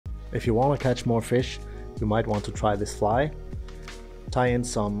If you want to catch more fish, you might want to try this fly. Tie in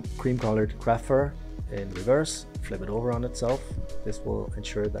some cream colored craft fur in reverse, flip it over on itself. This will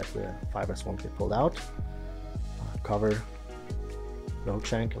ensure that the fibers won't get pulled out. Cover the hook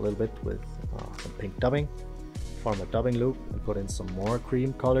shank a little bit with some pink dubbing. Form a dubbing loop and put in some more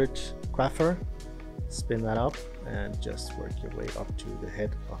cream colored craft fur. Spin that up and just work your way up to the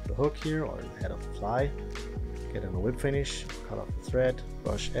head of the hook here, or the head of the fly. Get in a whip finish, cut off the thread,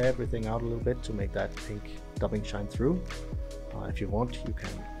 brush everything out a little bit to make that pink dubbing shine through. If you want, you can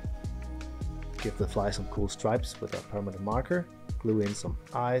give the fly some cool stripes with a permanent marker. Glue in some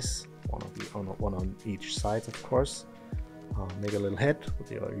eyes, one on each side, of course. Make a little head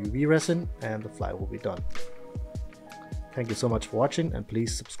with your UV resin, and the fly will be done. Thank you so much for watching, and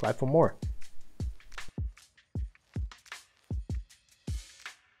please subscribe for more.